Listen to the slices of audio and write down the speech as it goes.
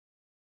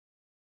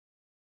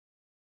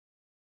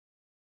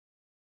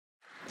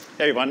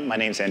Hey everyone, my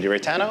name's Andy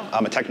Reitano.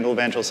 I'm a technical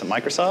evangelist at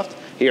Microsoft.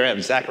 Here I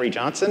have Zachary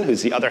Johnson,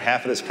 who's the other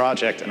half of this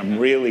project, and I'm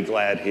really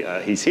glad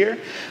he's here.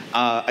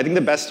 I think the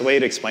best way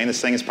to explain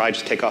this thing is probably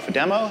just take off a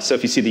demo. So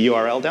if you see the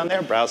URL down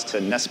there, browse to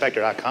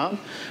NESpectre.com,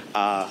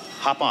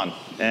 hop on,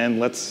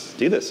 and let's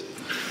do this.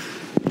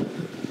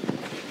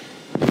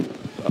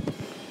 Oh,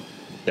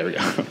 there we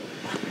go.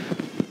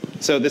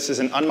 So this is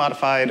an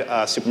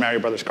unmodified Super Mario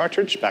Brothers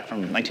cartridge back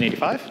from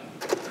 1985.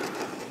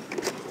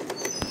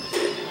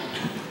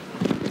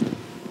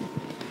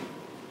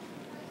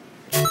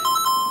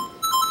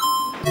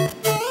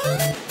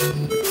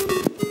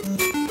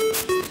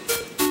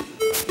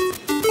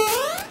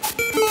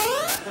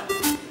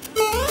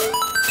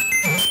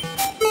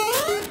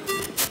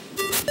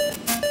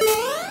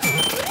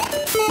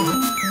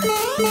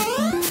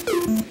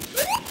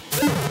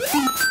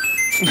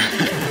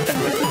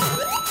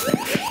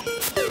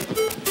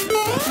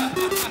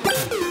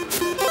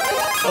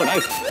 Oh,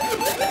 nice.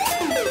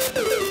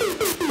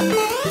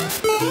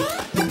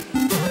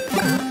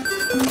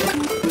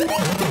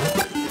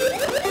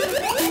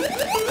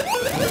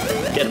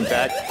 Get him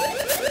back.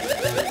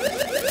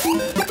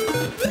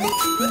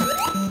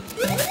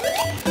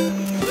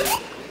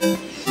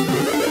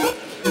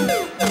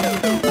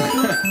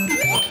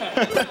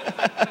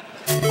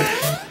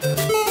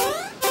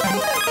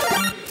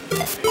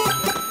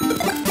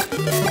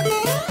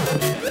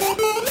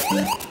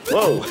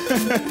 Whoa,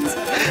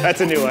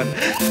 that's a new one.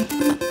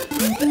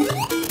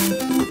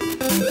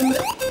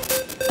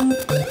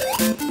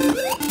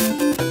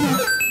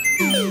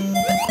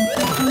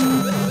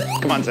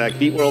 Come on, Zach,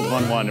 beat World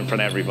 1-1 in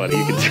front of everybody.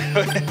 You can do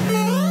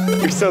it.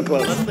 You're so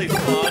close. Unless they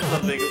spawn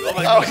something. Oh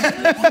my God.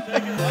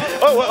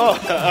 Oh,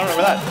 I don't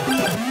remember that.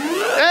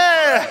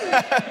 Yeah!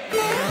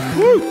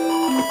 Woo!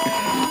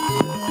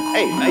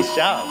 Hey, nice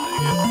job.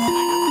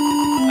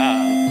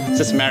 Is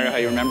this Mario how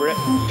you remember it?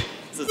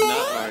 This is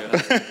not Mario.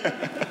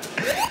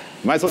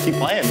 Might as well keep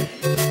playing.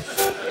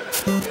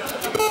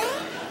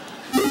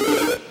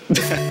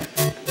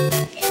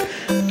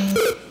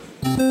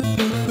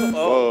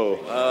 Oh.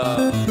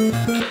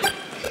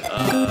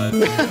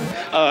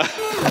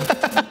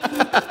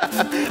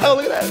 Oh,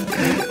 look at that.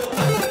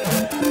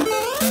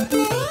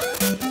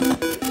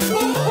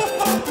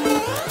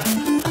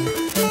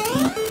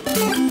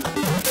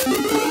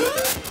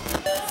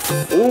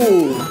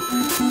 Ooh.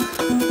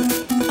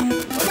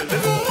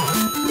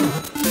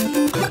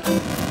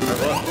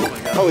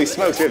 Holy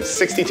smokes, we have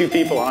 62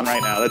 people on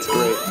right now. That's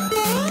great.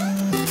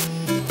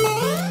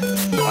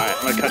 All right,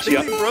 I'm going to cut you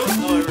up. Oh,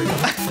 here we go.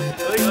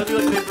 I feel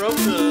like they broke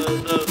the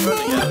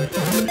running. Yeah,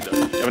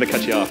 I'm going to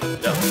cut you off.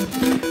 Yeah.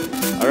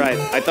 All right,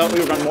 I thought we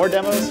would run more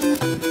demos.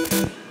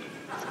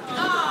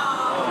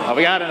 Oh,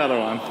 we got another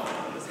one.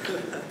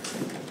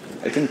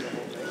 I think.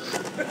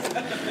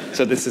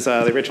 So this is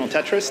the original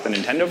Tetris, the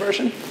Nintendo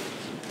version.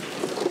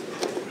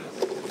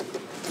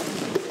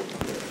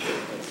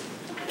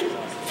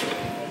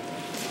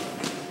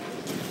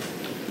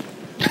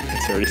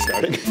 It's already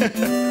starting.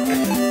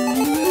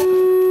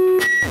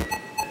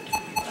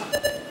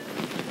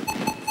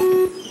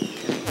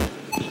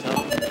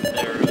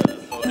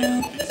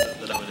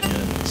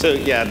 So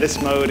yeah,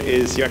 this mode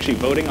is you're actually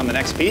voting on the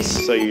next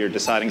piece, so you're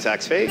deciding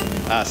Zach's fate.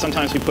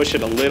 Sometimes we push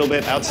it a little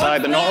bit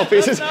outside the normal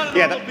pieces. That's not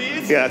a normal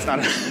piece? Yeah, that's not.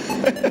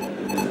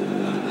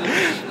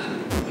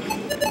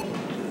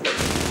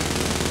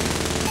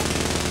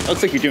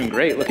 Looks like you're doing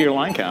great. Look at your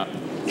line count.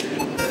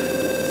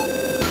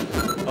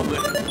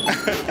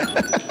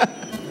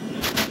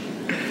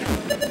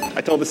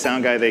 I told the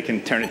sound guy they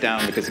can turn it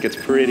down because it gets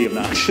pretty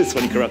obnoxious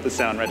when you corrupt the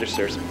sound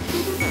registers. It's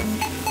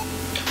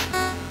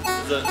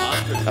an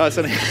ostrich. Oh,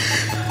 something. I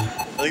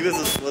think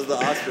this was the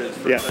ostrich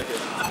for a second.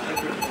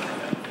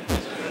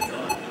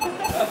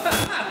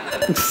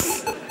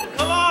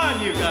 Come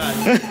on, you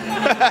guys.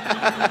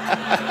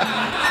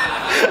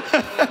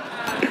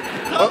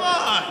 Come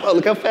on. Well,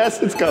 look how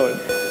fast it's going.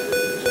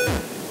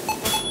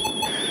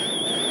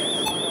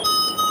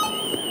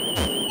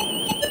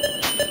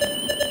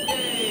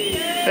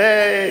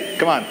 Hey,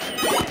 come on.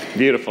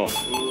 Beautiful.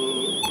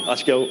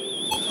 Let's go.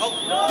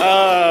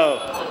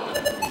 Oh.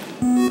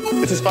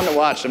 This is fun to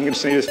watch. I'm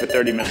just going to do this for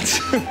 30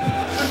 minutes.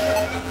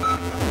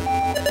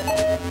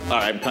 All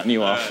right, I'm cutting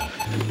you off.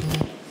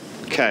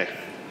 OK.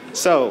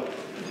 So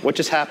what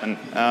just happened?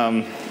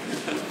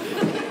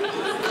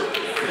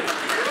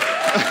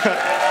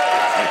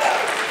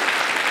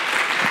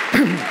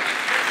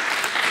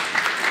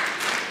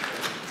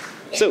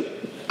 So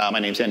my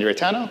name's Andy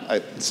Reitano.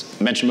 I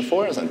mentioned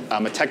before,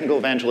 I'm a technical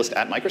evangelist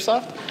at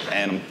Microsoft,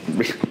 and I'm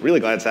really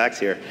glad Zach's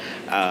here.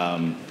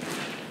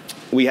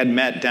 We had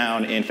met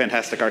down in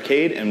Fantastic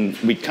Arcade, and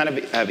we kind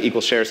of have equal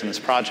shares in this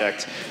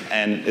project.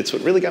 And it's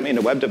what really got me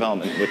into web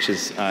development, which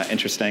is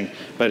interesting.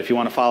 But if you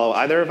want to follow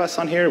either of us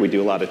on here, we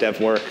do a lot of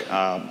dev work,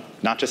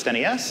 not just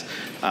NES.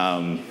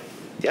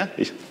 Yeah,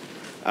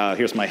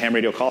 here's my ham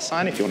radio call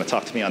sign if you want to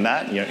talk to me on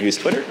that. You don't use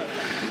Twitter.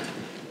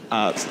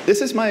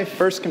 This is my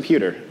first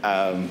computer.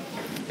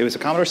 It was a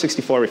Commodore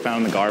 64 we found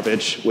in the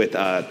garbage with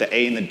the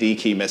A and the D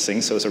key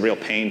missing, so it was a real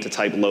pain to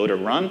type load or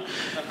run.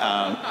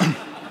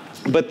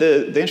 But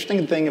the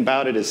interesting thing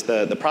about it is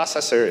the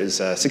processor is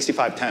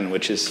 6510,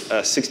 which is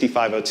a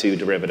 6502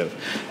 derivative.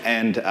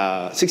 And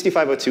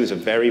 6502 is a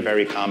very,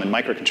 very common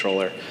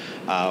microcontroller,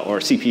 or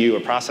CPU or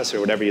processor,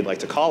 whatever you'd like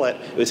to call it.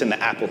 It was in the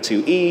Apple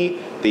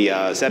IIe, the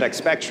ZX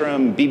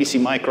Spectrum,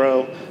 BBC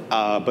Micro,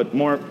 but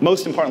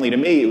most importantly to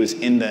me, it was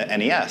in the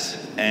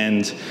NES.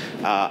 And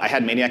I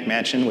had Maniac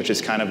Mansion, which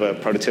is kind of a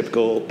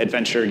prototypical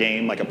adventure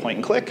game, like a point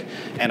and click.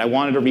 And I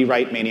wanted to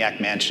rewrite Maniac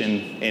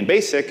Mansion in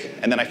BASIC,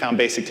 and then I found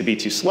BASIC to be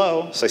too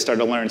slow, so I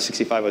started to learn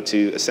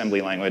 6502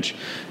 assembly language.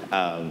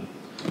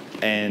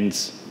 And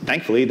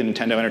thankfully, the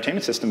Nintendo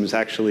Entertainment System was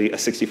actually a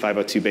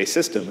 6502-based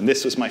system. And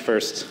this was my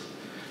first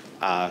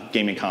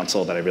gaming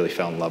console that I really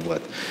fell in love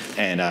with.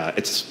 And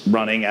it's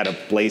running at a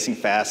blazing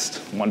fast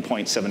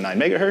 1.79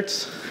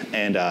 megahertz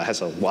and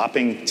has a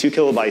whopping 2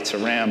 kilobytes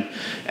of RAM.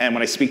 And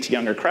when I speak to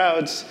younger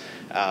crowds,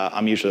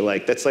 I'm usually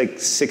like, that's like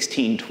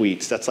 16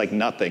 tweets. That's like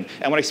nothing.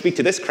 And when I speak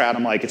to this crowd,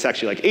 I'm like, it's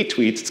actually like 8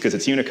 tweets. It's because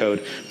it's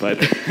Unicode.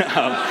 But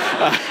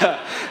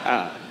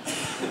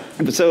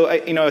so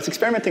I was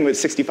experimenting with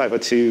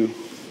 6502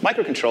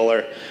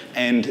 microcontroller,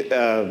 and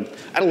I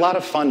had a lot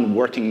of fun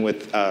working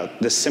with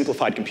this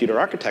simplified computer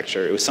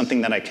architecture. It was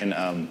something that I can,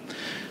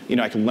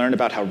 I can learn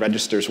about how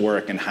registers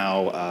work and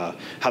how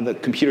the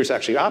computer's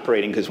actually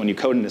operating, because when you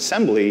code in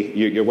assembly,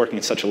 you're working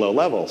at such a low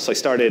level. So I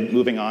started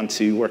moving on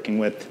to working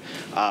with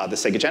the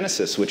Sega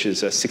Genesis, which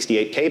is a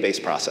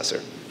 68K-based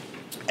processor,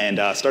 and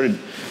started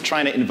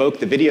trying to invoke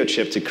the video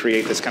chip to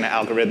create this kind of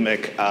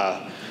algorithmic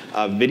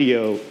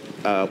video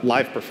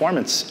live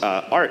performance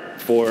art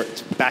for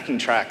backing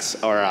tracks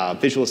or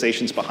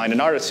visualizations behind an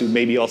artist who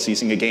may be also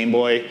using a Game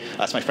Boy.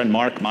 That's my friend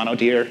Mark, Mono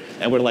Deer,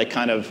 and we're like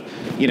kind of,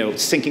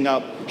 syncing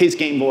up his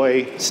Game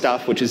Boy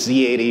stuff, which is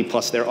Z80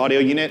 plus their audio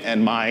unit,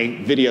 and my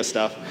video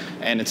stuff.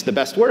 And it's the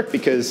best work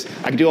because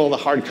I can do all the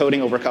hard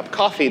coding over a cup of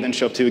coffee, then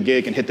show up to a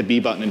gig and hit the B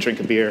button and drink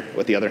a beer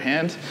with the other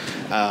hand.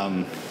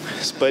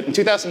 But in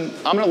 2000,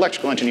 I'm an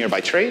electrical engineer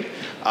by trade.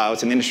 I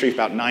was in the industry for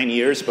about 9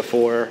 years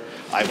before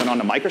I went on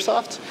to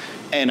Microsoft.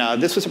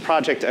 And this was a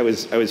project I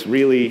was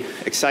really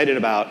excited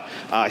about.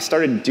 I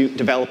started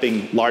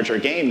developing larger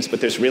games,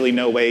 but there's really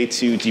no way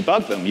to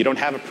debug them. You don't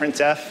have a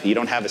printf, you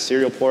don't have a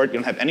serial port, you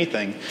don't have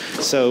anything.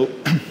 So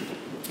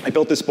I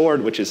built this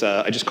board, which is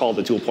I just called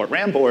a dual port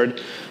RAM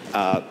board.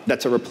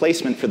 That's a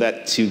replacement for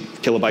that 2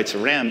 kilobytes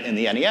of RAM in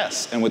the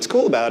NES. And what's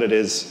cool about it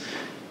is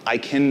I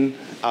can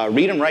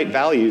read and write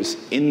values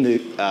in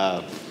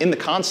the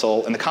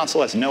console, and the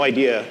console has no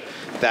idea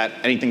that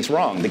anything's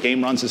wrong. The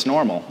game runs as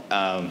normal.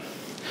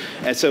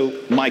 And so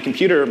my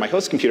computer, my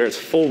host computer, has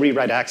full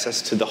read-write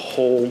access to the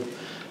whole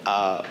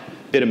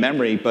bit of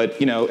memory. But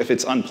if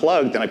it's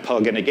unplugged and I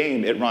plug in a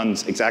game, it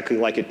runs exactly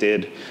like it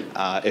did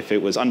if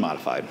it was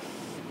unmodified.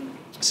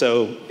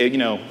 So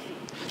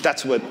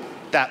that's what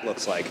that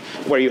looks like,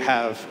 where you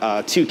have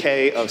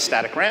 2K of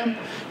static RAM,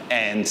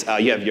 and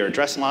you have your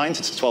address lines.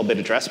 It's a 12-bit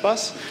address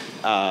bus.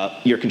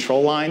 Your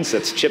control lines,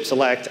 that's chip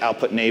select,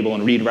 output enable,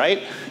 and read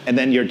write. And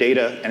then your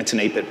data, and it's an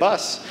 8-bit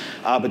bus.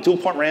 But dual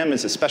port RAM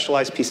is a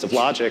specialized piece of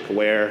logic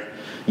where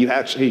you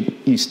have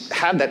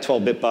that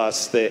 12-bit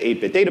bus, the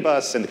 8-bit data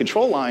bus, and the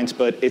control lines,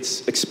 but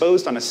it's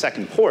exposed on a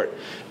second port.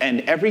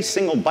 And every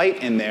single byte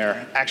in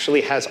there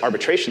actually has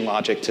arbitration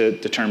logic to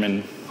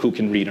determine who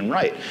can read and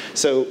write.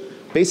 So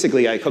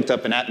basically, I hooked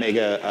up an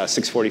Atmega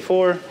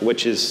 644,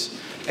 which is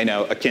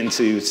akin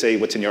to, say,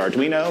 what's in your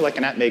Arduino, like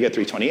an Atmega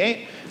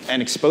 328,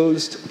 and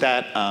exposed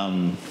that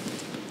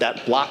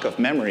block of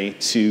memory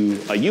to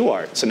a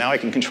UART. So now I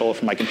can control it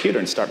from my computer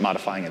and start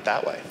modifying it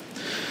that way.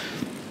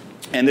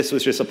 And this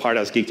was just a part I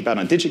was geeked about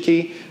on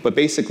DigiKey. But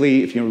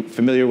basically, if you're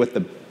familiar with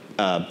the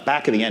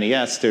back of the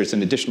NES, there's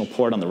an additional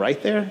port on the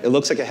right there. It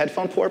looks like a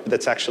headphone port, but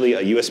that's actually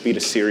a USB to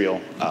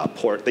serial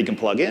port they can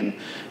plug in.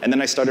 And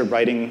then I started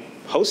writing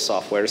host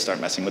software to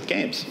start messing with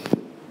games.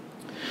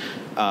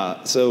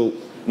 So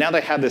now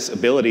that I have this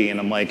ability, and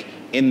I'm like,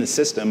 in the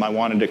system, I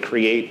wanted to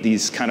create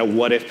these kind of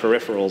what-if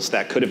peripherals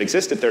that could have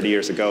existed 30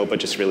 years ago, but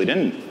just really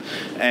didn't.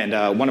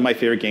 And one of my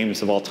favorite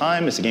games of all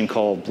time is a game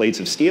called Blades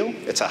of Steel.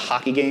 It's a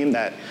hockey game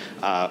that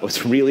I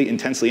was really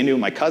intensely into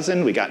with my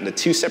cousin. We got into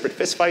 2 separate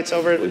fistfights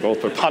over it. We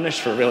both were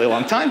punished for a really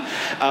long time.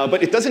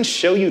 But it doesn't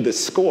show you the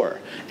score.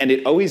 And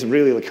it always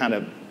really kind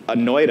of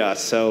annoyed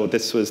us, so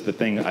this was the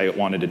thing I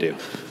wanted to do.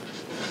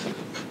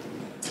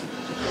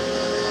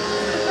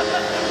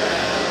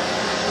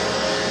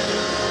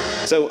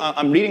 So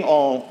I'm reading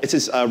this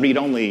is a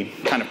read-only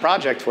kind of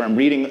project where I'm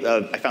reading,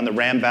 I found the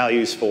RAM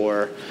values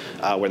for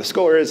where the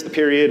score is, the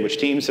period, which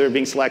teams are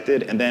being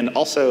selected, and then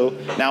also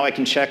now I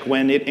can check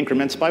when it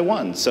increments by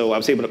 1. So I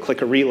was able to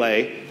click a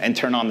relay and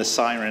turn on the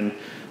siren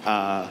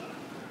and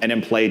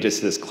then play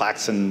just this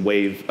klaxon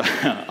wave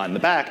on the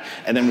back.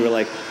 And then we were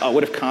like, oh,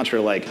 what if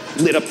Contra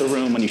lit up the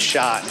room when you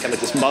shot, kind of like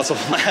this muzzle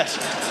flash?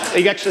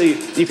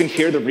 You can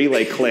hear the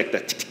relay click.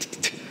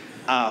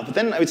 But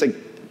then I was like,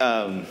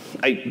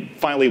 I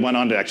finally went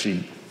on to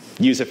actually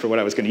use it for what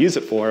I was going to use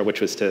it for, which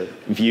was to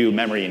view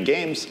memory in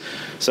games.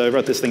 So I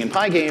wrote this thing in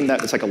Pygame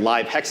that was like a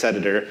live hex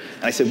editor.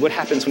 And I said, what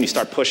happens when you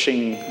start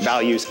pushing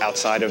values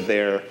outside of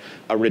their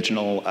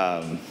original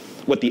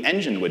what the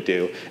engine would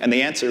do. And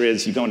the answer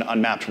is you go into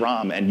unmapped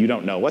ROM and you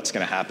don't know what's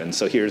going to happen.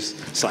 So here's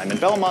Simon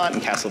Belmont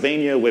in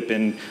Castlevania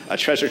whipping a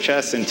treasure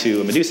chest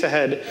into a Medusa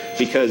head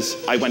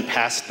because I went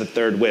past the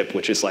third whip,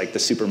 which is like the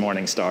Super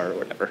Morning Star or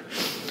whatever.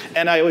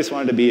 And I always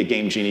wanted to be a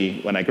game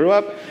genie when I grew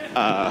up,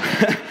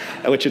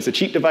 which is a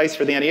cheap device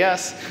for the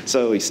NES.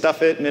 So we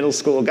stuff it, middle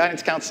school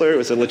guidance counselor. It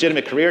was a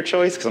legitimate career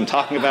choice because I'm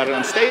talking about it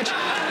on stage.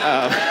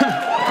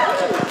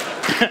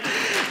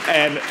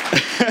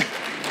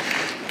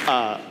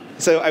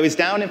 So I was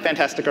down in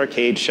Fantastic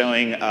Arcade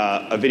showing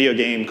a video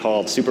game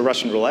called Super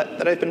Russian Roulette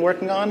that I've been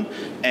working on.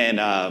 And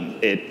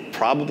it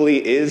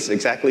probably is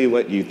exactly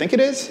what you think it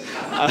is,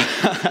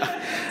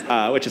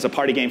 which is a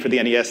party game for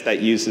the NES that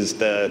uses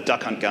the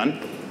Duck Hunt gun.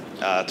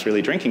 It's really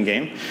a drinking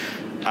game.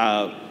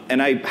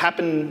 And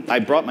I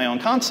brought my own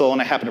console,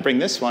 and I happened to bring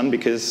this one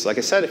because, like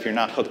I said, if you're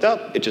not hooked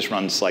up, it just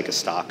runs like a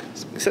stock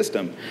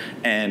system.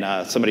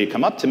 And somebody had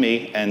come up to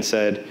me and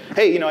said,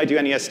 hey, I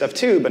do NES stuff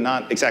too, but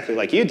not exactly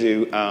like you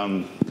do.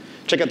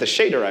 Check out the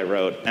shader I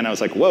wrote. And I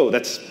was like, whoa,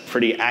 that's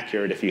pretty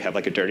accurate if you have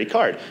like a dirty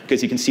card,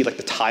 because you can see like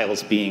the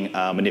tiles being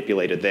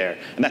manipulated there.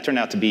 And that turned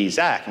out to be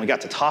Zach. And we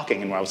got to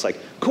talking, and I was like,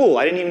 cool,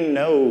 I didn't even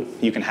know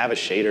you can have a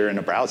shader in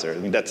a browser. I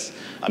mean,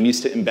 I'm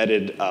used to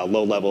embedded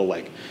low-level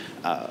like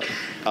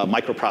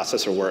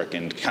microprocessor work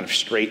and kind of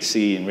straight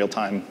C and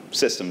real-time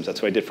systems.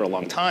 That's what I did for a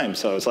long time.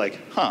 So I was like,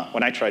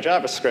 when I tried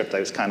JavaScript, I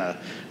was kind of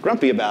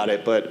grumpy about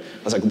it, but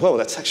I was like, whoa,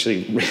 that's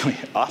actually really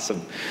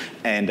awesome.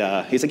 And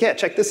he's like, yeah,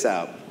 check this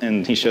out.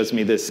 And he shows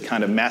me this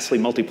kind of massively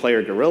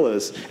multiplayer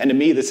Gorillas. And to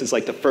me, this is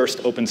like the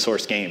first open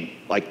source game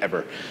like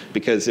ever,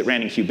 because it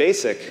ran in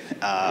QBasic.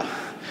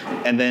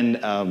 And then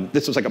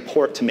this was like a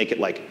port to make it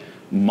like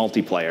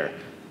multiplayer.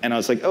 And I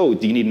was like, oh,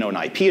 do you need to know an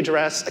IP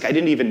address? Like, I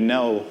didn't even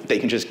know they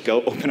can just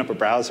go open up a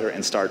browser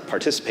and start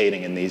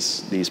participating in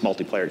these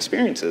multiplayer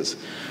experiences.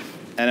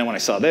 And then when I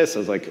saw this, I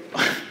was like,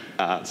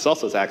 it's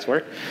also Zach's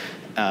work.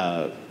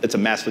 It's a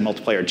massively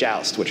multiplayer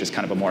Joust, which is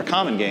kind of a more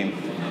common game.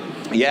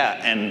 Yeah,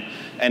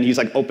 and he's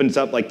like opens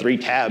up like 3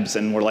 tabs,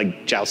 and we're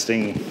like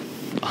jousting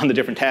on the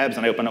different tabs,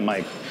 and I open up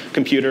my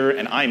computer,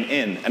 and I'm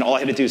in. And all I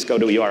had to do is go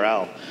to a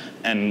URL.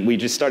 And we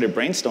just started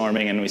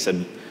brainstorming, and we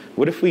said,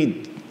 what if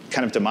we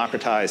kind of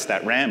democratize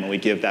that RAM and we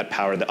give that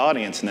power to the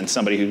audience, and then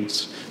somebody who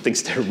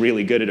thinks they're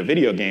really good at a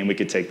video game, we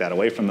could take that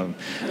away from them.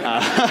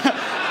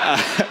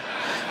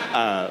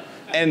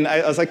 And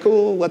I was like,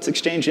 cool, let's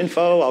exchange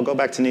info. I'll go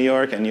back to New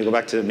York, and you go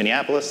back to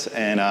Minneapolis,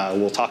 and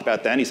we'll talk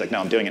about that. And he's like, no,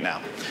 I'm doing it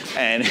now.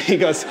 And he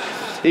goes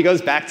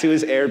back to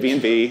his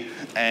Airbnb,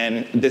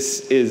 and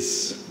this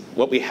is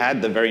what we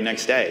had the very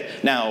next day.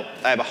 Now,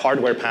 I have a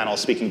hardware panel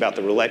speaking about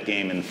the roulette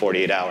game in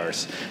 48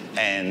 hours,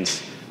 and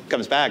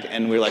comes back,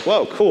 and we were like,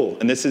 whoa, cool.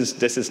 And this is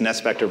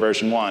NESpectre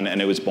version 1,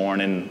 and it was born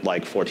in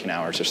like 14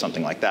 hours or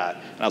something like that.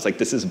 And I was like,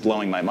 this is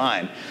blowing my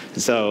mind.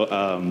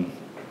 So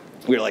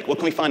we were like, what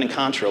can we find in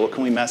Contra? What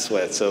can we mess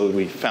with? So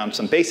we found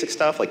some basic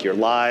stuff like your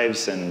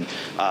lives and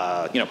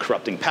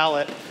corrupting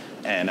palette.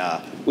 And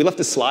we left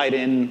the slide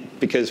in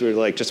because we were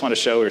like, just want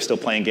to show we were still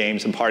playing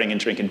games and partying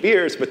and drinking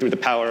beers, but through the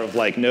power of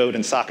like Node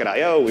and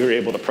Socket.io, we were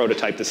able to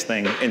prototype this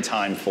thing in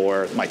time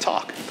for my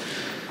talk.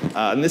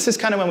 And this is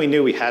kind of when we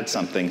knew we had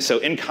something. So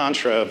in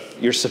Contra,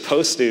 you're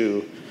supposed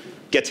to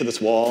get to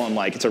this wall, and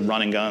like it's a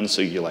run and gun,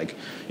 so you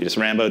just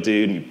Rambo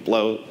dude, and you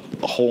blow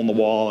a hole in the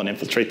wall and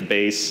infiltrate the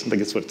base. I think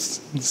that's what it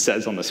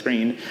says on the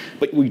screen.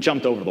 But we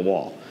jumped over the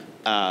wall.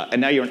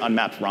 And now you're in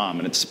unmapped ROM,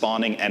 and it's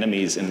spawning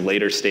enemies in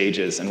later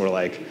stages, and we're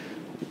like,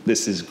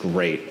 this is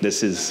great.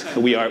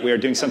 We are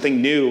doing something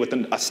new with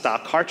a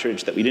stock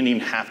cartridge that we didn't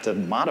even have to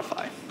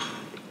modify.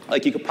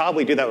 Like, you could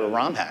probably do that with a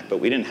ROM hack, but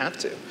we didn't have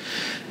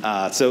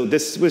to. So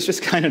this was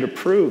just kind of to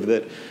prove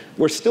that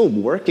we're still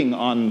working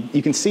on,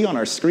 you can see on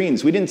our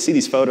screens, we didn't see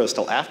these photos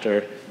till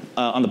after.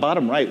 On the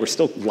bottom right, we're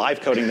still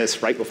live coding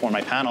this right before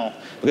my panel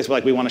because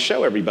we want to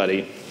show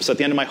everybody. So at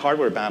the end of my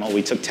hardware panel,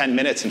 we took 10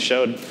 minutes and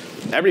showed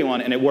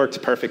everyone, and it worked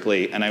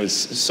perfectly. And I was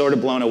sort of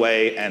blown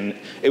away. And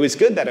it was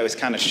good that I was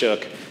kind of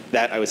shook,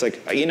 that I was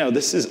like,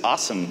 this is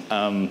awesome.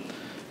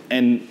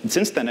 And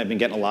since then, I've been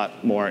getting a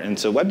lot more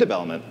into web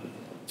development.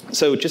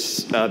 So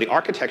just the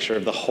architecture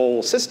of the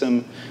whole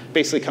system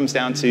basically comes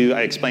down to,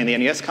 I explained the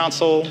NES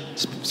console,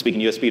 speaking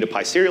USB to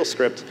Pi serial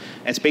script,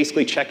 and it's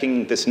basically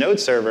checking this Node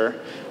server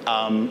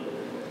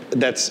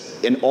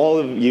that's in all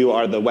of you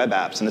are the web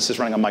apps, and this is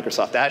running on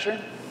Microsoft Azure.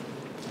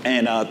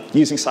 And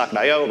using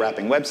Socket.io,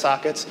 wrapping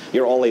WebSockets,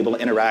 you're all able to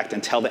interact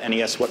and tell the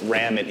NES what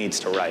RAM it needs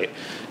to write.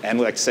 And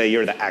we like to say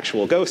you're the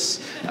actual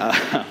ghosts.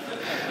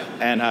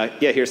 And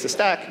yeah, here's the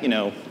stack.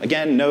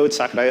 Again, Node,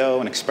 Socket.io,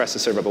 and Express the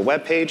server of a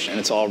web page, and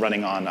it's all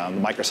running on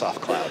the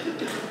Microsoft Cloud.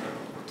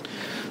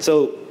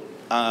 So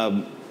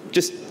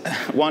just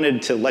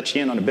wanted to let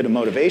you in on a bit of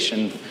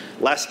motivation.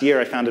 Last year,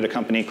 I founded a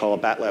company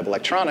called BatLab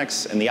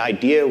Electronics, and the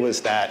idea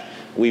was that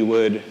we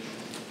would,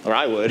 or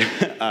I would,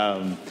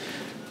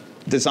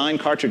 design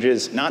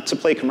cartridges not to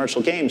play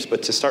commercial games,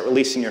 but to start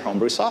releasing your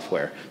homebrew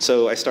software.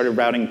 So I started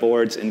routing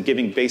boards and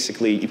giving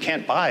basically, you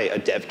can't buy a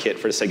dev kit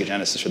for the Sega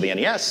Genesis or the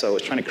NES, so I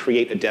was trying to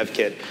create a dev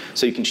kit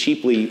so you can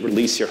cheaply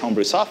release your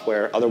homebrew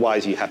software,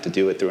 otherwise you have to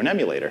do it through an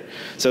emulator.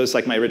 So it's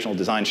like my original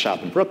design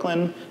shop in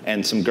Brooklyn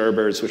and some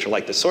Gerbers, which are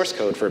like the source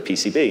code for a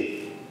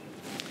PCB.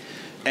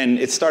 And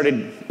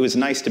it was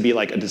nice to be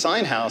like a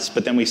design house,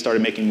 but then we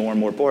started making more and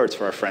more boards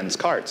for our friends'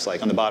 carts.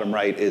 Like on the bottom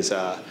right is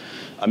a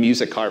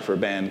music cart for a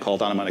band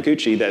called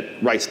Anamanaguchi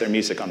that writes their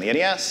music on the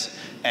NES.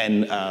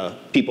 And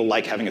people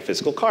like having a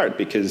physical cart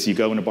because you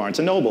go into Barnes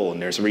 & Noble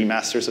and there's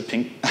remasters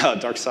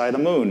of Dark Side of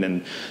the Moon,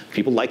 and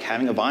people like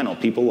having a vinyl.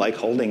 People like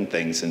holding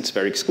things, and it's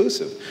very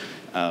exclusive.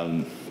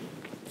 And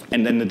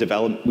then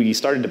we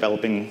started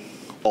developing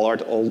all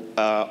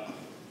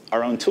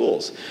our own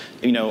tools.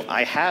 You know,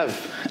 I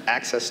have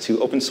access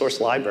to open source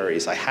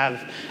libraries. I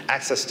have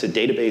access to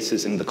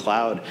databases in the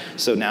cloud.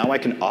 So now I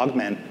can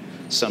augment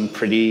some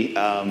pretty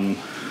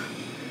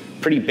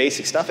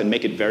basic stuff and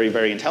make it very,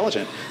 very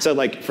intelligent. So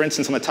like, for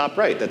instance, on the top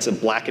right, that's a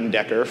Black &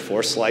 Decker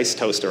 4-slice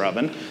toaster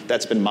oven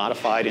that's been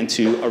modified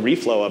into a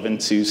reflow oven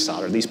to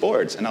solder these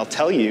boards. And I'll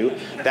tell you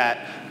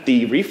that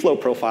the reflow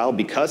profile,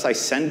 because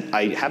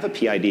I have a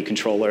PID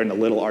controller and a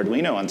little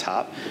Arduino on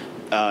top,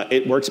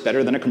 it works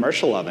better than a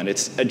commercial oven.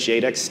 It's a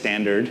JEDEC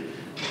standard.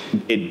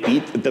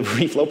 The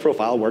reflow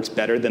profile works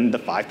better than the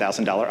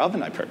 $5,000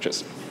 oven I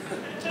purchased.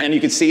 And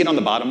you can see it on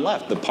the bottom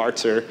left. The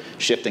parts are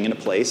shifting into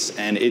place,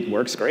 and it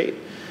works great.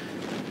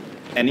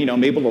 And you know,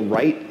 I'm able to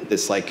write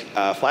this like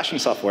flashing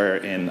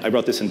software I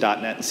wrote this in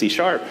 .NET and C#,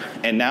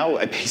 and now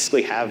I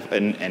basically have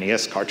an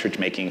NES cartridge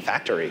making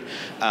factory.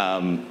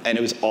 And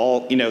it was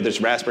all, you know,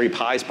 there's Raspberry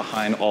Pis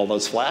behind all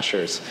those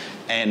flashers.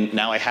 And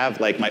now I have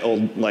like my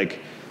old, like,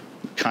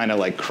 kind of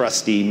like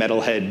crusty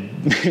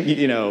metalhead,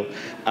 you know,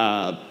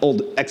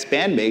 old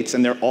ex-bandmates,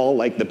 and they're all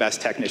like the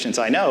best technicians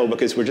I know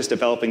because we're just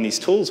developing these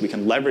tools we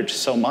can leverage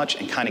so much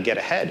and kind of get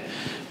ahead.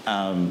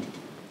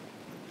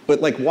 But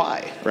like,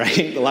 why,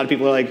 right? A lot of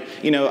people are like,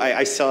 you know,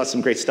 I saw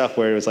some great stuff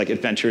where it was like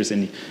adventures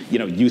in, you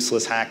know,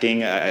 useless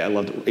hacking. I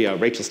loved, you know,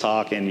 Rachel's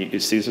talk,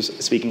 and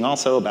Sue's speaking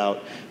also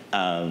about,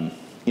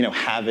 you know,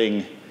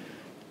 having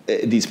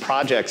these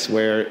projects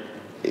where,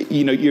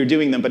 you know, you're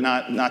doing them, but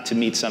not to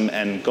meet some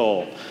end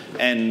goal.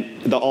 And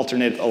the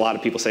alternate, a lot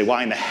of people say,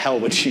 why in the hell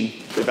would you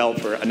develop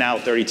for a now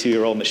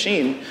 32-year-old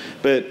machine?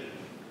 But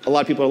a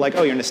lot of people are like,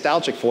 oh, you're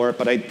nostalgic for it,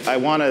 but I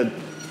want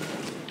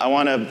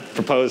to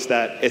propose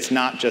that it's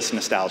not just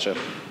nostalgia.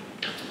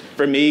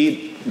 For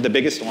me, the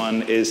biggest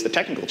one is the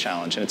technical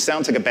challenge. And it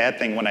sounds like a bad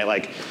thing when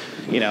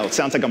it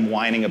sounds like I'm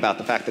whining about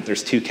the fact that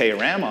there's 2K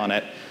RAM on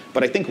it,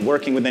 but I think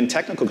working within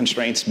technical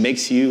constraints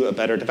makes you a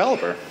better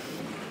developer.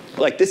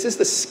 Like, this is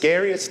the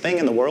scariest thing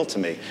in the world to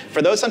me.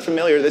 For those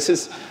unfamiliar, this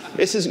is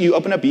you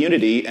open up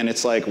Unity and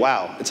it's like,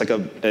 wow, it's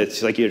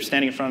like you're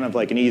standing in front of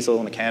like an easel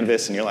and a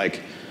canvas and you're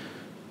like,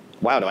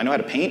 wow, do I know how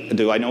to paint?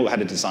 Do I know how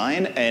to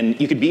design? And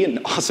you could be an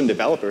awesome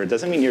developer. It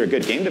doesn't mean you're a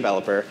good game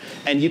developer.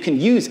 And you can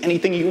use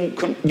anything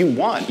you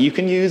want. You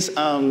can use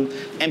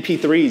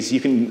MP3s. You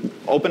can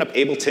open up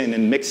Ableton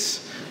and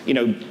mix, you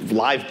know,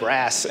 live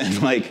brass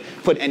and like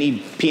put any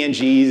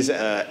PNGs,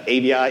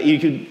 AVI. You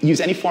could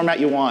use any format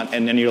you want,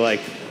 and then you're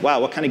like, wow,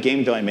 what kind of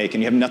game do I make?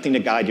 And you have nothing to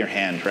guide your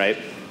hand, right?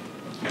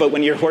 But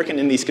when you're working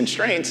in these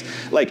constraints,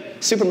 like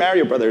Super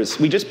Mario Brothers,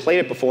 we just played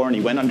it before, and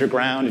you went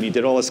underground, and you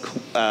did all this,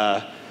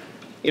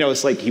 you know,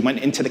 it's like you went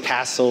into the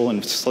castle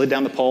and slid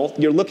down the pole.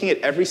 You're looking at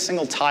every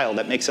single tile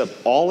that makes up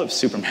all of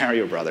Super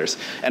Mario Brothers.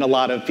 And a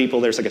lot of people,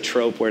 there's like a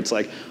trope where it's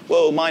like,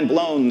 whoa, mind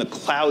blown, the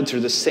clouds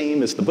are the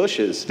same as the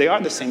bushes. They are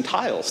the same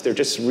tiles. They're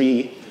just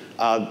the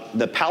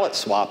palette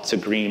swapped to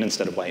green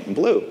instead of white and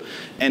blue.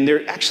 And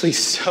they're actually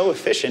so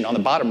efficient. On the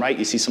bottom right,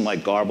 you see some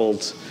like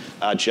garbled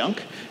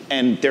junk.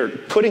 And they're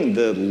putting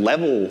the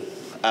level,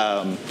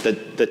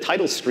 the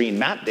title screen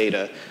map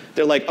data.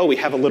 They're like, oh, we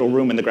have a little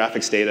room in the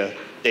graphics data.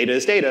 Data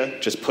is data,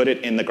 just put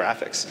it in the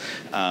graphics,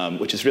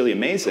 which is really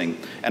amazing.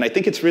 And I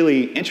think it's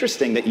really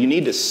interesting that you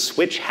need to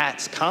switch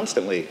hats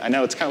constantly. I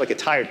know it's kind of like a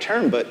tired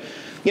term, but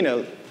you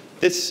know,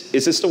 is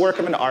this the work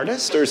of an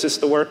artist, or is this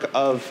the work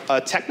of a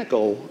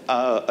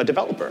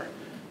developer?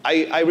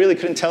 I really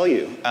couldn't tell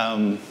you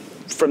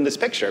from this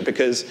picture,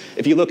 because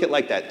if you look at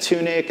like that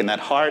tunic and that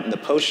heart and the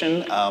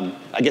potion,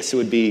 I guess it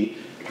would be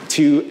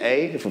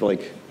 2A, if we're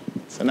like,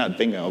 so not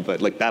bingo,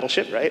 but like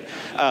Battleship, right?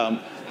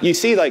 You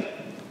see like,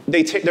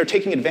 they're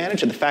taking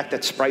advantage of the fact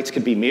that sprites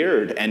could be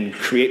mirrored and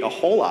create a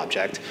whole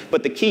object,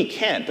 but the key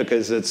can't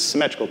because a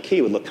symmetrical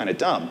key would look kind of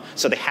dumb.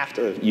 So they have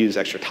to use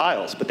extra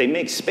tiles, but they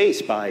make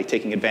space by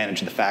taking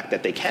advantage of the fact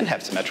that they can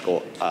have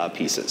symmetrical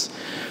pieces.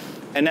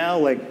 And now,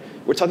 like,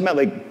 we're talking about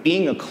like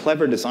being a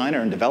clever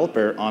designer and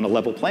developer on a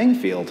level playing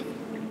field.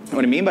 And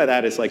what I mean by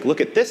that is like,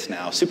 look at this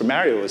now. Super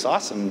Mario is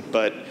awesome,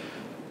 but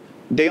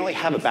they only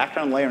have a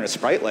background layer and a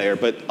sprite layer,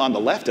 but on the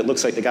left, it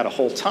looks like they got a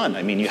whole ton.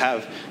 I mean, you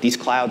have these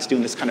clouds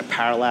doing this kind of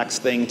parallax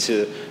thing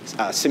to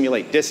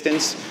simulate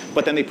distance,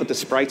 but then they put the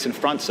sprites in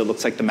front, so it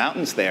looks like the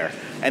mountain's there.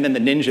 And then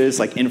the ninjas,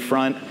 like in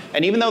front,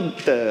 And even though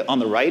on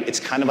the right, it's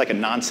kind of like a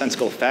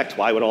nonsensical effect,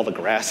 why would all the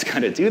grass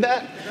kind of do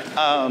that?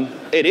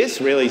 It is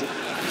really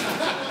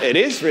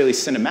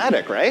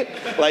cinematic, right?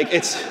 Like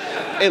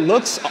it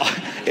looks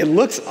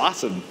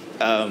awesome.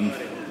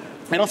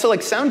 And also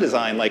like sound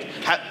design, like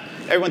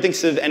everyone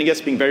thinks of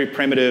NES being very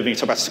primitive, and you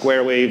talk about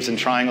square waves and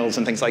triangles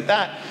and things like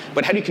that.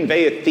 But how do you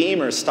convey a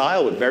theme or a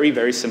style with very,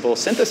 very simple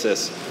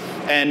synthesis?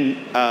 And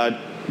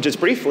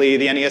just briefly,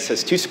 the NES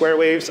has 2 square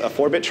waves, a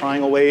 4-bit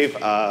triangle wave,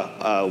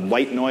 a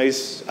white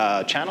noise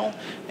channel,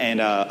 and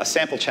a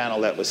sample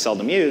channel that was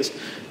seldom used.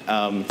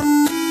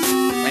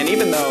 And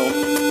even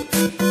though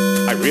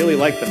I really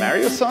like the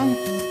Mario song,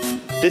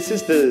 this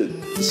is the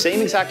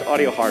same exact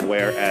audio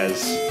hardware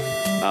as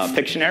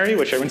Pictionary,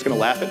 which everyone's going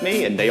to laugh at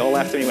me, and they all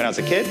laughed at me when I was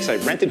a kid, because I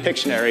rented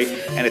Pictionary,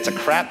 and it's a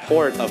crap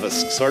port of a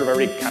sort of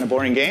already kind of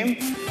boring game.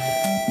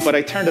 But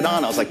I turned it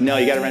on, I was like, no,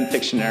 you got to rent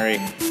Pictionary.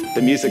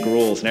 The music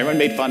rules. And everyone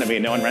made fun of me,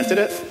 and no one rented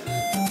it.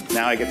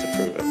 Now I get to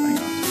prove it. Hang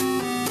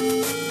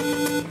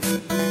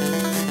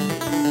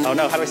on. Oh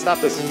no, how do I stop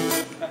this?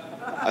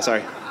 Oh,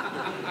 sorry.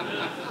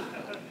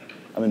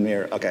 I'm in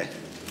mirror, okay.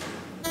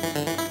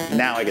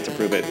 Now I get to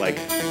prove it like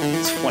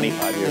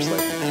 25 years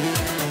later.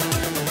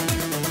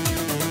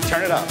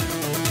 Turn it up.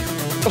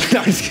 No,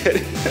 I'm just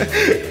kidding.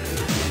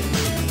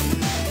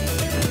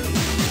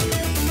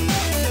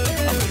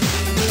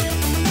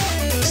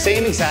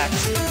 Same exact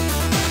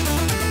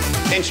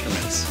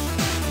instruments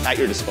at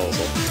your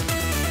disposal.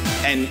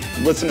 And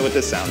listen to what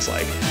this sounds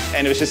like.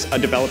 And it was just, a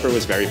developer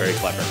was very, very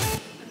clever.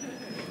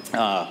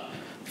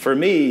 For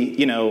me,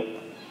 you know,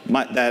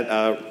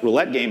 that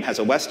roulette game has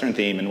a Western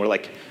theme, and we're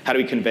like, how do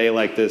we convey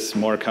like this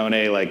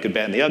Morricone, like Good,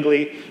 Bad, and the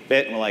Ugly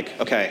bit? And we're like,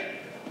 okay,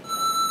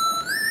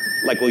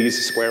 like we'll use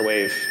a square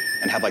wave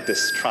and have like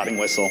this trotting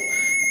whistle,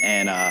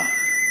 and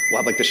we'll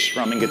have like this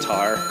strumming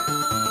guitar.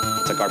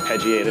 It's like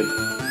arpeggiated,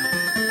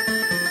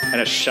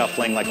 and a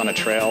shuffling like on a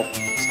trail.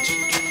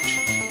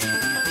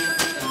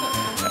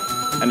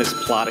 And this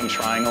plotting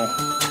triangle.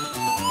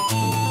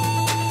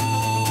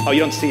 Oh, you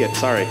don't see it,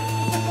 sorry.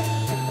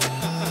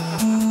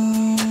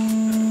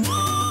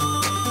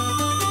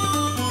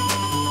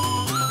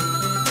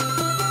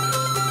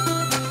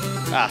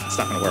 Ah, it's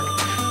not gonna work.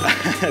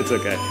 It's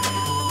okay.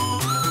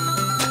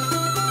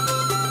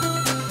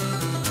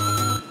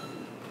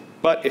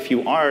 But if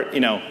you are, you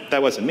know,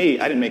 that wasn't me.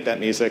 I didn't make that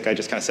music. I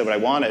just kind of said what I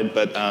wanted.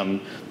 But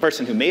the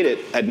person who made it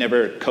had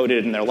never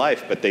coded in their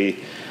life, but they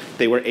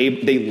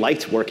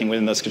liked working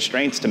within those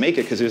constraints to make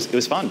it because it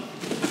was fun.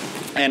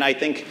 And I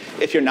think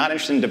if you're not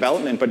interested in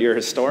development, but you're a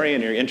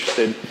historian, you're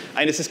interested,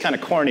 this is kind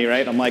of corny,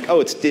 right? I'm like,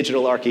 oh, it's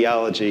digital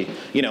archaeology,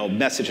 you know,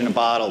 message in a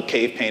bottle,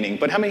 cave painting.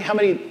 But how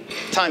many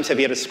times have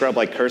you had to scrub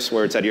like curse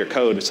words out of your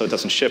code so it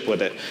doesn't ship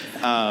with it?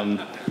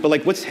 But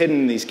like, what's hidden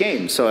in these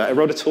games? So I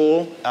wrote a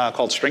tool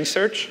called String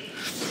Search.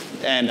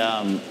 And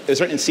it was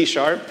written in C#,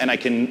 and I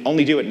can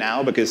only do it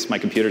now because my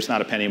computer's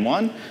not a Pentium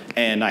 1,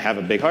 and I have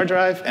a big hard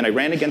drive, and I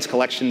ran against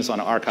collections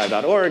on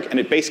archive.org, and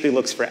it basically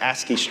looks for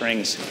ASCII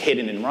strings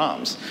hidden in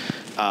ROMs.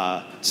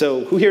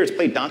 So who here has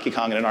played Donkey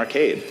Kong in an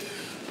arcade?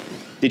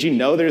 Did you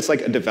know there's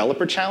like a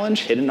developer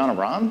challenge hidden on a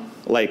ROM?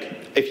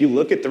 Like, if you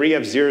look at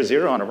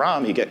 3F00 on a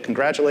ROM, you get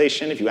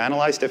congratulations. If you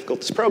analyze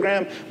difficult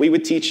program, we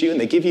would teach you, and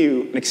they give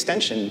you an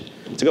extension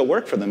to go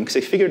work for them because they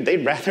figured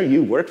they'd rather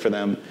you work for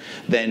them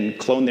than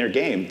clone their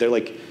game. They're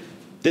like,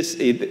 this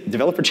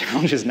developer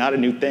challenge is not a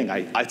new thing.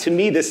 To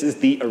me, this is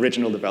the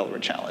original developer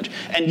challenge.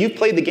 And you've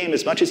played the game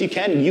as much as you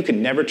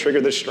can never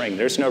trigger the string.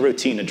 There's no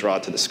routine to draw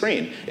it to the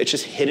screen. It's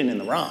just hidden in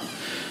the ROM.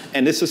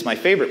 And this was my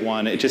favorite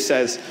one. It just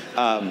says,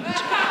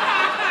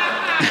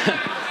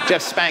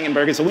 Jeff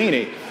Spangenberg is a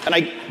weenie.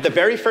 And the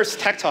very first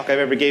tech talk I've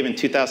ever gave in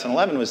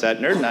 2011 was at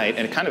Nerd Night,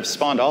 and it kind of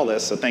spawned all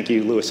this. So thank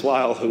you, Louis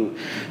Weil, who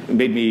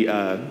made me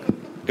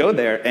go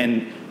there.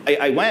 And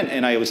I went,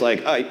 and I was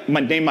like,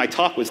 my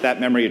talk was that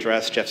memory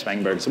address, Jeff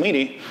Spangenberg is a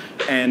weenie.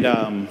 And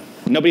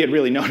nobody had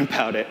really known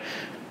about it.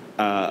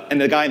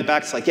 And the guy in the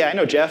back's like, yeah, I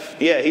know Jeff.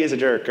 Yeah, he is a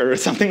jerk, or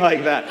something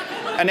like that.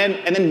 And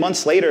then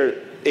months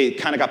later, it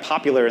kind of got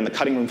popular, and the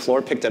cutting room floor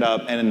picked it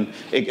up, and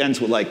it ends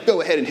with like,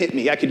 go ahead and hit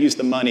me, I could use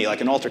the money, like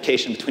an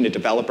altercation between a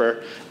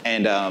developer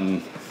and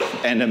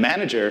a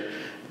manager.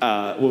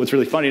 What was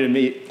really funny to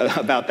me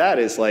about that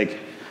is like,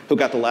 who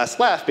got the last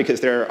laugh, because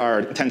there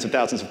are tens of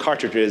thousands of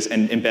cartridges,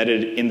 and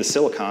embedded in the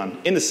silicon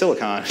is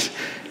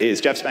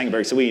Jeff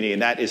Spangenberg's weenie,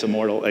 and that is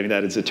immortal,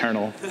 that is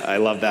eternal. I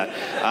love that.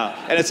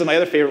 And so my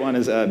other favorite one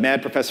is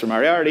Mad Professor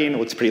Moriarty, and it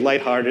looks pretty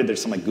lighthearted.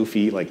 There's some like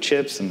goofy like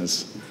chips, and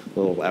this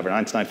little Albert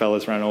Einstein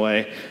fella's running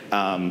away.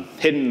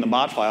 Hidden in the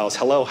mod files,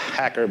 hello,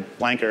 hacker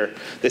blanker.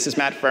 This is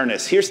Matt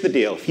Furness. Here's the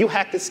deal. If you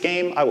hack this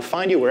game, I will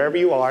find you wherever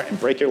you are and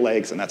break your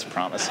legs, and that's a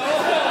promise.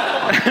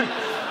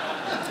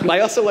 But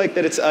I also like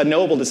that it's a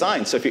knowable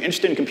design. So if you're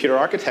interested in computer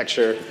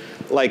architecture,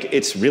 like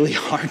it's really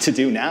hard to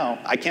do now.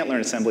 I can't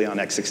learn assembly on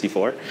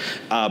x64,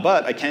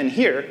 but I can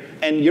here.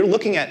 And you're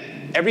looking at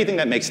everything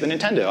that makes the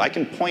Nintendo. I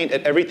can point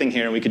at everything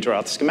here, and we could draw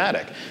out the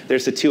schematic.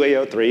 There's the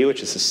 2A03,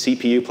 which is the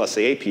CPU plus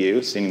the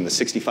APU, seeing the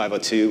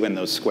 6502 and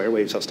those square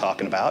waves I was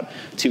talking about,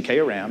 2K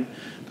of RAM.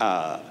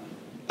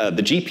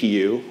 the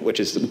GPU, which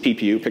is the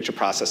PPU, picture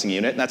processing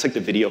unit, and that's like the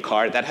video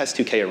card. That has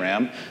 2K of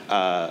RAM,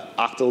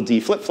 octal D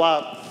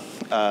flip-flop,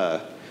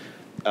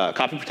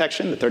 copy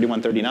protection, the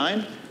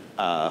 3139,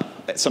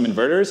 some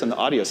inverters, and the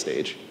audio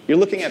stage. You're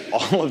looking at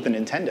all of the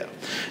Nintendo.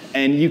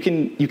 And you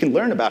can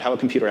learn about how a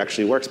computer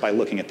actually works by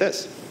looking at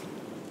this.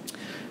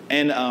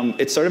 And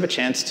it's sort of a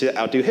chance to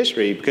outdo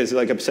history, because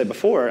like I've said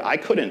before, I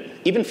couldn't,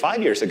 even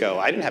 5 years ago,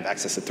 I didn't have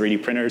access to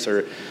 3D printers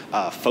or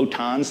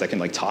photons that can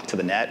like talk to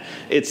the net.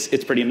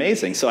 It's pretty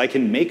amazing. So I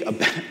can make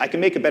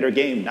a better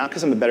game, not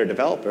because I'm a better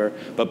developer,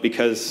 but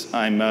because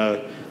I'm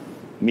a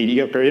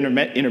mediocre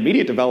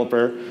intermediate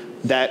developer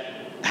that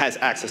has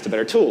access to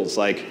better tools.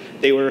 Like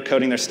they were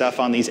coding their stuff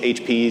on these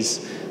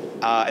HPs,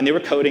 and they were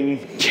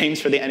coding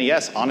games for the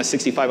NES on a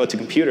 6502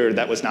 computer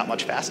that was not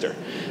much faster.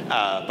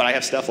 But I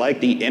have stuff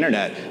like the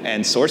internet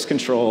and source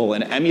control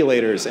and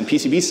emulators and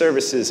PCB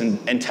services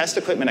and test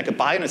equipment. I could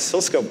buy an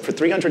oscilloscope for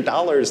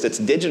 $300 that's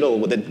digital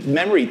with a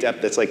memory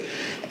depth that's like,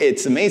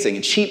 it's amazing,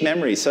 and cheap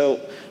memory. So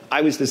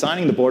I was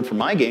designing the board for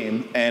my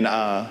game, and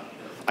I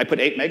put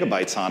 8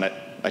 megabytes on it.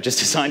 I just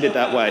designed it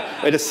that way.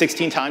 It is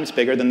 16 times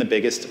bigger than the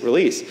biggest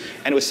release.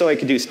 And it was so I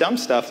could do dumb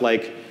stuff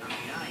like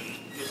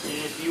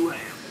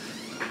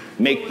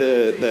make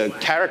the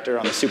character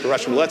on the Super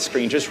Russian Roulette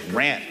screen just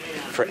rant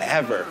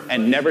forever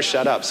and never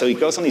shut up. So he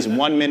goes on these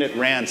 1-minute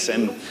rants,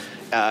 and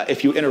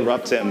if you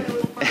interrupt him,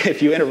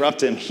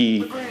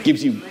 he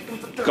gives you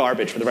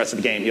garbage for the rest of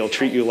the game. He'll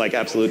treat you like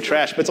absolute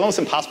trash, but it's almost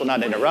impossible not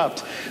to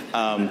interrupt.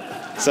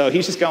 So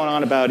he's just going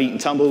on about eating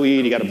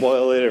tumbleweed, you gotta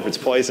boil it if it's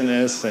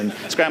poisonous, and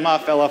his grandma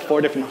fell off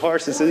 4 different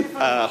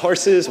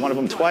horses, one of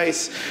them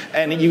twice,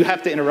 and you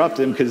have to interrupt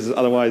him because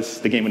otherwise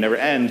the game would never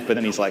end, but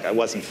then he's like, I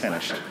wasn't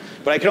finished.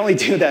 But I could only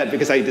do that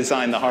because I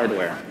designed the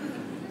hardware.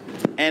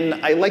 And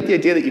I like the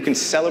idea that you can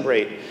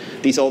celebrate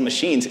these old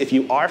machines if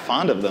you are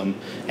fond of them,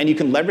 and you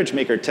can leverage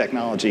maker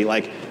technology.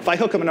 Like if I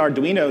hook up an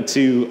Arduino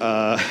to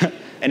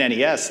an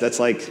NES, that's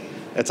like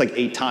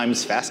 8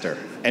 times faster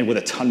and with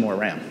a ton more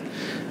RAM.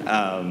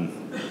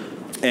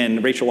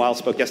 And Rachel Weil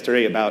spoke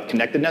yesterday about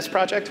Connected NES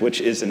Project,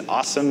 which is an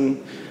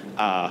awesome,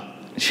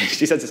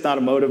 she says it's not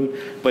a modem,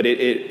 but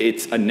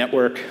it's a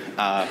network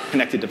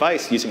connected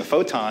device using a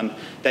photon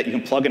that you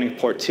can plug in a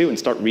port to and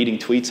start reading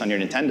tweets on your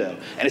Nintendo.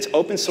 And it's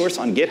open source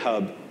on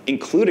GitHub,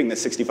 including the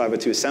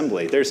 6502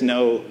 assembly. There's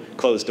no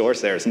closed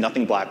doors there. It's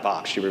nothing black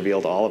box. She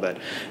revealed all of it.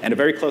 And a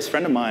very close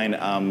friend of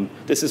mine,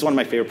 this is one of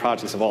my favorite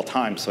projects of all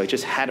time, so I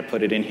just had to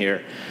put it in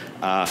here.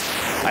 I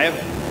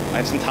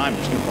have some time. I'm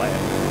just going to play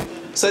it.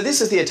 So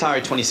this is the Atari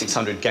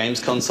 2600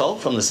 games console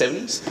from the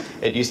 70s.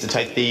 It used to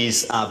take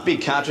these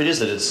big cartridges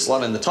that had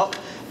slot in the top,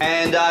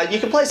 and you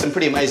could play some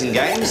pretty amazing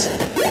games.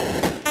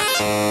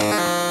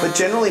 But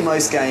generally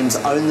most games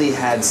only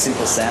had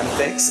simple sound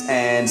effects,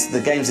 and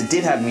the games that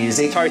did have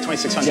music... Atari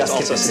 2600 is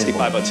also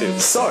 6502.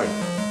 So,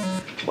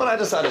 what I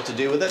decided to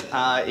do with it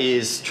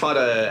is try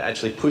to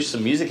actually push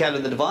some music out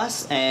of the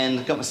device,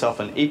 and got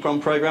myself an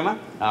EEPROM programmer,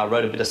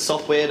 wrote a bit of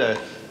software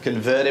to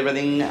convert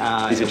everything in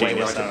a way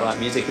where I could write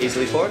music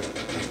easily for it.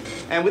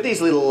 And with these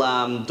little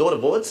daughter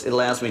boards, it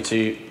allows me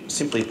to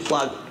simply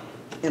plug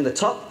in the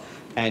top,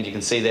 and you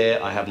can see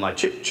there I have my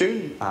chip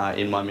tune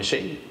in my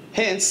machine.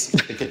 Hence,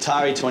 the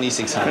Atari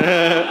 2600.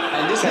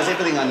 And this has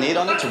everything I need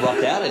on it to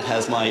rock out. It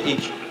has my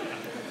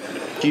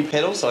EQ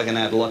pedal, so I can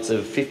add lots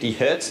of 50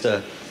 hertz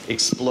to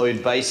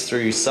explode bass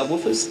through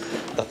subwoofers.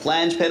 The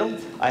flange pedal,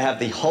 I have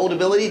the hold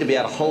ability to be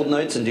able to hold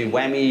notes and do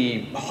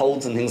whammy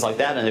holds and things like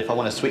that, and if I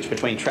want to switch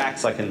between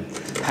tracks I can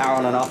power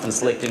on and off and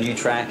select a new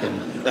track,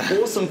 and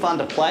awesome fun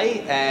to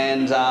play.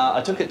 And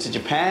I took it to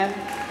Japan,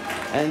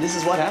 and this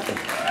is what happened.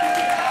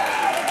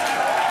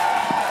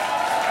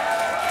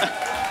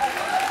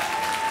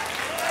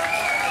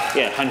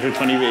 Yeah,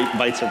 128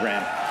 bytes of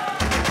RAM.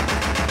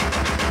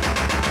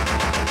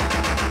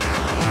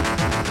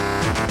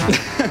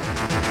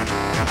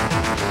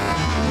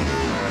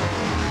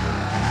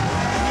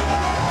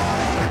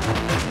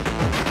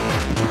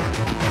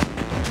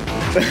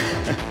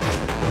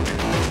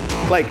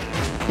 Like,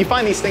 you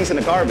find these things in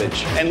the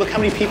garbage, and look how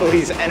many people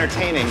he's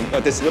entertaining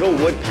with this little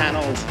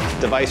wood-paneled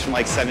device from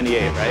like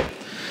 '78, right?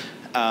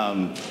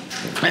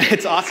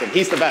 It's awesome.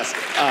 He's the best.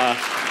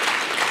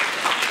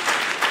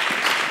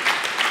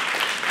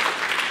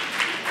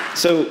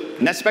 So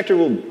NESpectre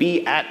will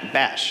be at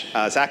Bash.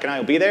 Zach and I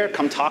will be there.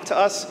 Come talk to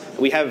us.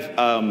 We have,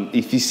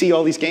 if you see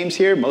all these games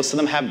here, most of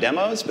them have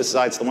demos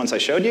besides the ones I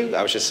showed you.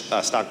 I was just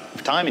stock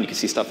for time, and you can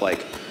see stuff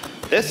like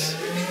this.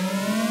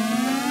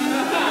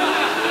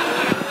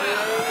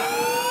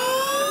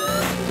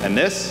 And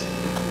this.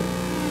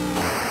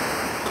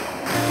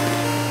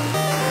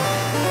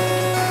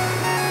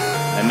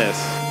 And this.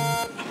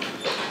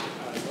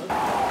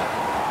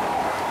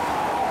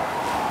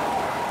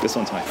 This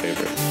one's my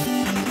favorite.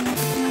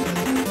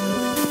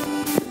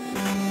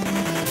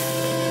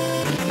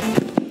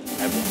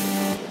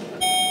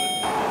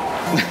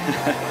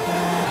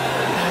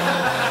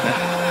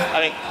 I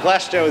mean,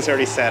 Glass Joe is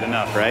already sad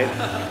enough, right?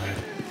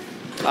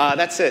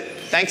 That's it.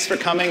 Thanks for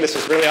coming. This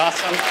was really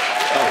awesome.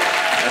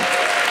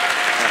 Oh.